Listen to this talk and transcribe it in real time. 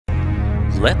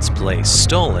Let's Play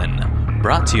Stolen,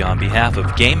 brought to you on behalf of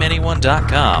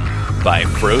GameAnyone.com by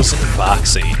Frozen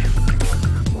Foxy.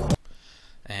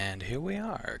 And here we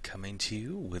are, coming to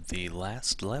you with the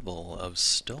last level of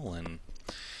Stolen.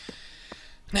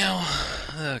 Now,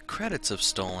 the credits of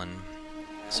Stolen,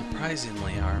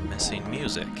 surprisingly, are missing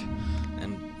music.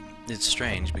 And it's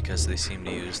strange because they seem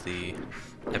to use the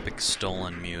epic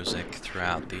Stolen music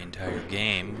throughout the entire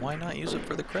game. Why not use it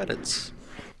for the credits?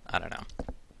 I don't know.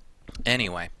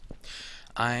 Anyway,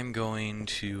 I'm going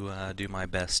to do my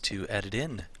best to edit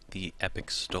in the epic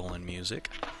Stolen music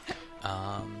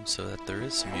so that there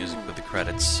is some music with the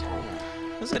credits,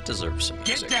 because it deserves some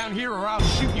music. Get down here or I'll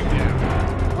shoot you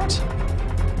down. What?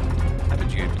 How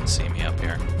did you even see me up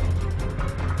here?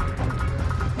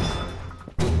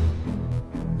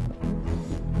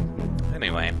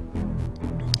 Anyway,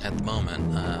 at the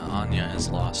moment, Anya has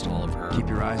lost all of her Keep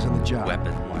your eyes on the job.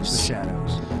 weapons. Watch the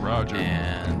shadows. Roger.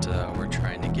 And we're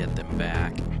trying to get them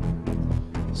back.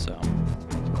 So,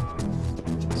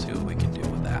 let's see what we can do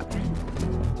with that.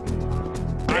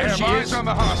 I have eyes on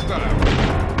the hostile.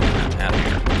 Out of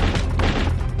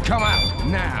here. Come out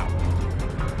now.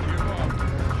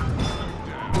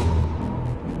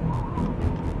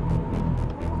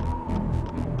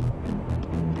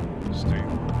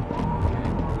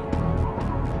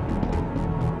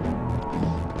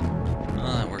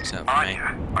 Well, that works out for me.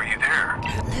 Anya, are you there?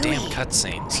 God damn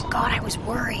cutscenes. God, I was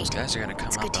worried. These guys are gonna come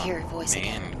It's up good to on hear your voice me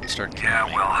again. and start Yeah,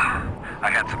 killing me. well, I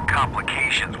had some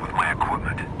complications with my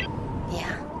equipment.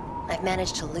 Yeah, I've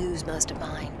managed to lose most of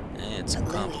mine. It's some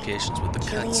But Louis, complications with the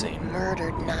Killian cutscene.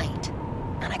 murdered Knight,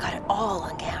 and I got it all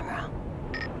on camera.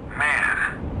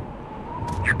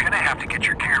 Man, you're gonna have to get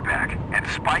your gear back and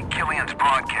spike Killian's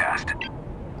broadcast.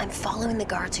 I'm following the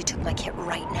guards who took my kit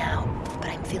right now, but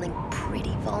I'm feeling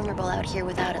pretty vulnerable out here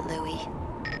without it, Louis.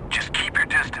 Just keep your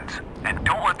distance and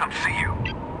don't let them see you.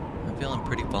 I'm feeling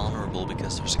pretty vulnerable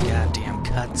because there's a goddamn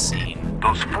cutscene.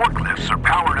 Those forklifts are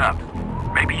powered up.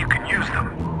 Maybe you can use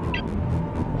them.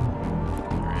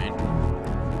 Alright.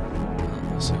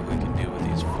 Well, let's see what we can do with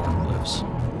these forklifts.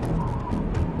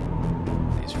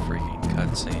 These freaking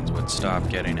cutscenes would stop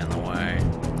getting in the way.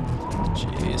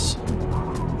 Jeez.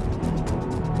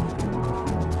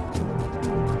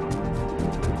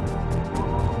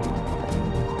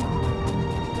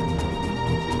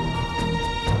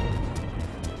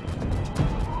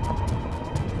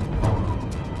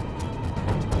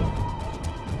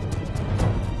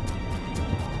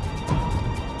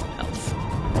 Health.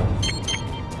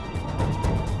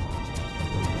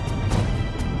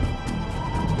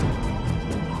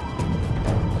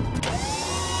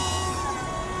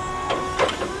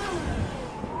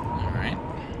 Alright.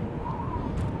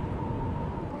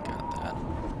 Got that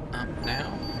up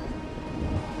now.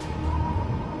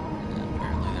 And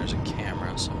apparently there's a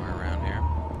camera somewhere around here.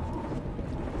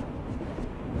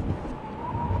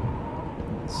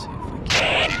 Let's see if we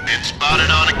can You've been spotted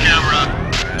on a camera.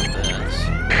 grab this.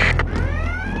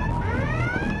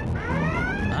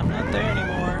 I'm not there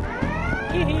anymore.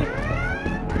 Hee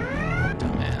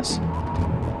Dumbass.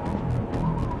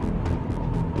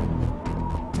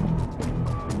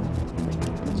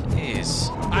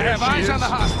 Jeez. I have eyes on the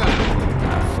hostile.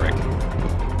 Ah, frick.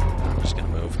 I'm just gonna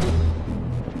move.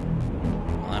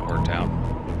 Well, that worked out.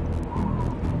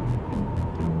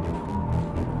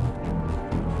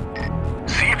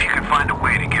 See if you can find a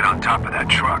way to get on top of that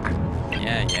truck.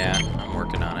 Yeah, I'm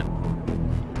working on it.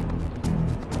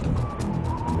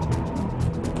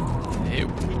 Hey.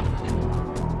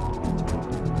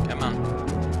 Come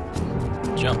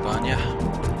on. Jump on ya.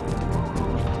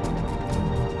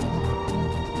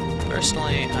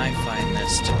 Personally, I find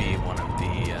this to be one of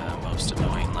the most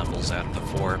annoying levels out of the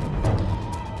four.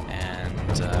 And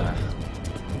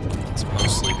it's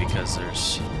mostly because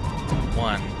there's,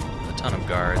 one, a ton of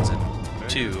guards, and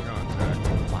two,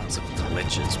 lots of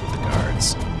glitches with the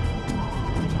guards.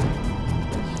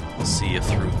 They'll see you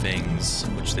through things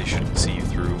which they shouldn't see you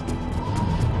through,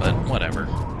 but whatever.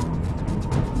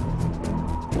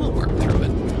 We'll work through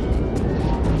it.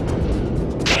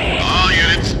 All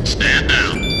units, stand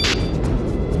down.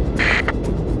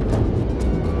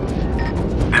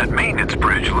 That maintenance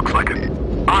bridge looks like a...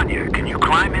 Anya, can you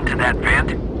climb into that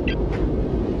vent?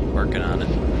 Working on it.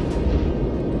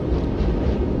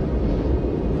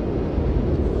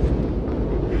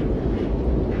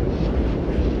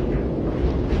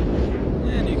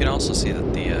 And you can also see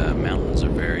that the mountains are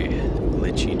very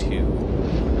glitchy too.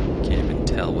 Can't even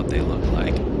tell what they look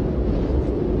like.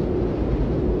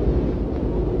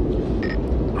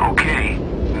 Okay,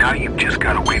 now you've just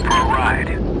gotta wait for a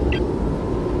ride.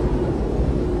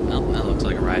 Well, that looks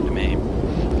like a ride to me.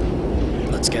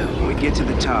 Let's go. When we get to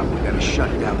the top, we gotta shut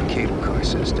down the cable car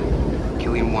system.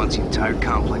 Killian wants the entire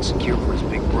complex secure for his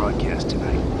big broadcast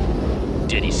tonight.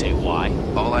 Did he say why?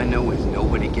 All I know is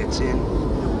nobody gets in,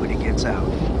 nobody gets out.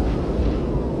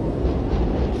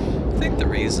 I think the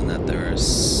reason that there are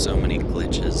so many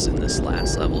glitches in this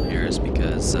last level here is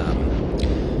because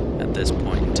at this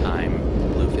point in time,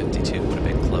 Blue 52 would have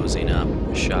been closing up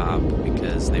shop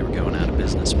because they were going out of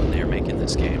business when they were making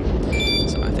this game.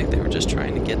 So I think they were just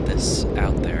trying to get this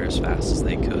out there as fast as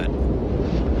they could,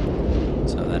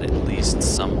 so that at least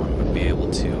someone would be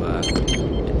able to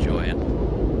enjoy it.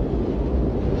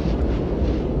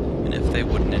 And if they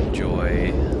wouldn't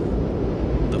enjoy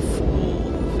the full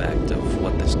effect of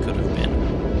what this could have been,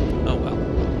 oh well.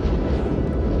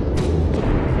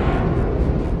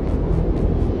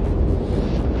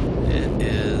 It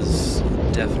is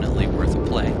definitely worth a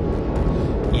play,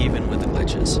 even with the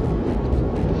glitches.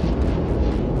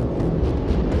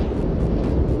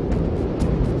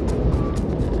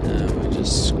 We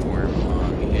just squirm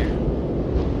along here.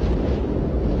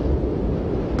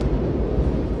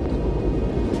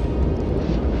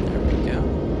 There we go.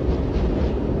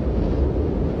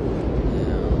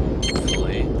 Now,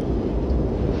 hopefully,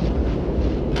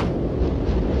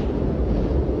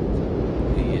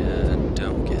 we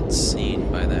don't get seen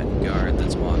by that guard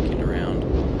that's walking around.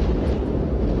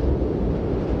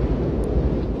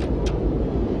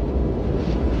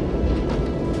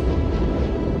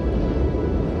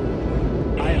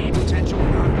 I have a potential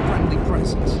non-friendly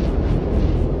presence.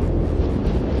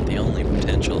 The only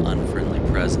potential unfriendly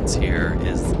presence here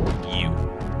is you.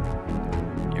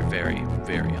 You're very,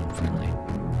 very unfriendly.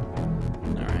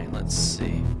 Alright, let's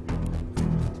see.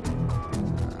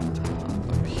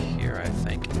 Up here, I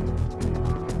think.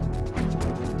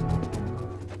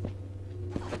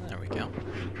 There we go.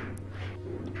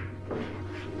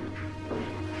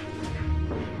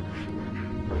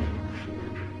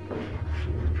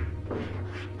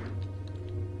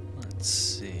 Let's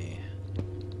see.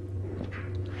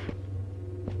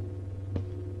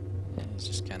 Yeah, he's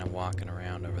just kind of walking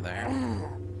around over there.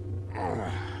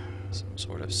 Some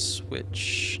sort of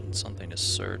switch and something to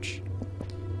search.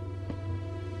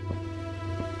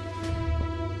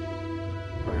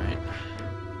 Alright.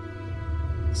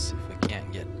 Let's see if we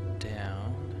can't get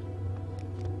down.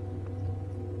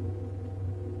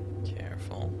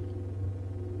 Careful.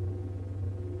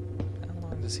 How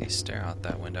long does he stare out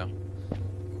that window?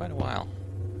 Quite a while.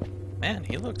 Man,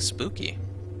 he looks spooky.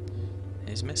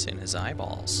 He's missing his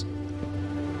eyeballs.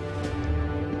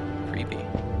 Creepy.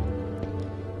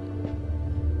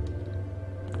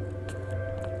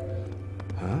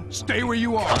 Stay where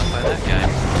you are. Caught by that guy.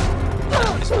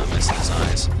 No, he's not missing his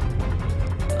eyes.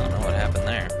 I don't know what happened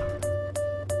there.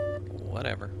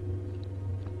 Whatever.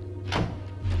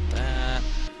 That.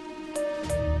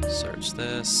 Search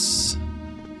this.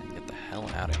 And get the hell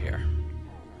out of here.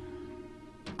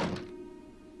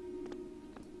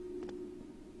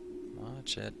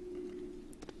 Watch it.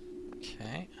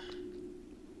 Okay.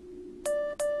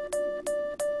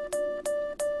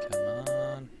 Come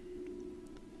on.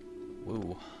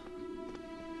 Woo.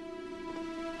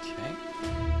 Okay.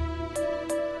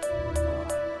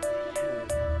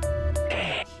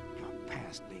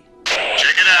 Past me.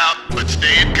 Check it out, but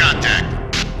stay in contact.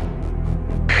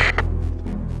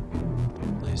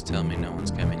 Please tell me no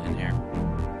one's coming in here.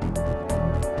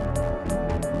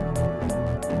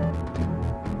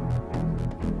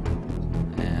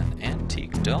 An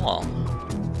antique doll.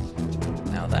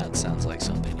 Now that sounds like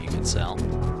something you could sell.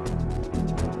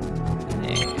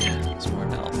 Hey, some more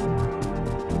health.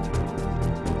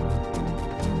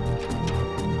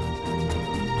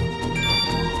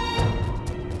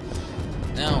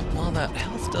 Now, while that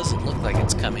health doesn't look like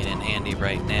it's coming in handy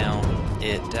right now,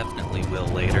 it definitely will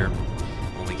later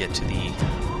when we get to the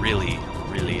really,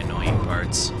 really annoying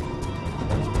parts.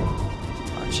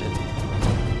 Watch it.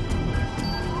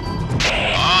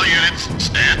 All units,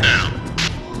 stand down.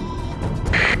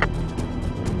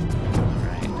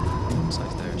 Alright. Looks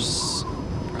like there's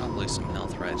probably some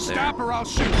health right there. Stop or I'll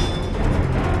shoot.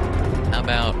 How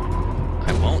about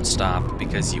I won't stop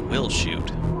because you will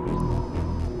shoot?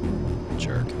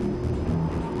 Jerk.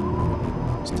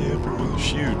 Stand or we'll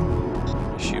shoot.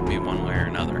 Shoot me one way or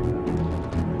another.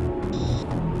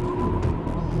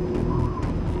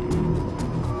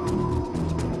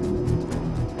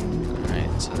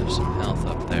 Alright, so there's some health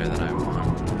up there that I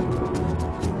want.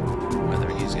 Whether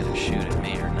he's gonna shoot at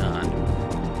me or not.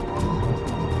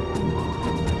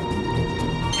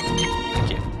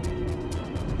 Thank you.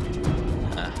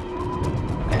 What do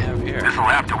I have here? This'll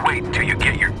have to wait until you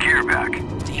get your gear back.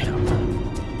 Damn.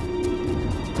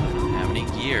 I don't have any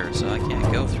gear, so I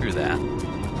can't go through that.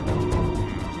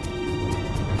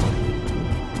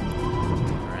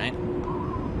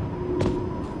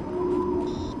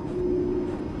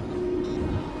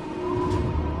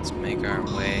 make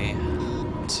our way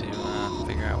to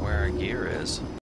figure out where our gear is.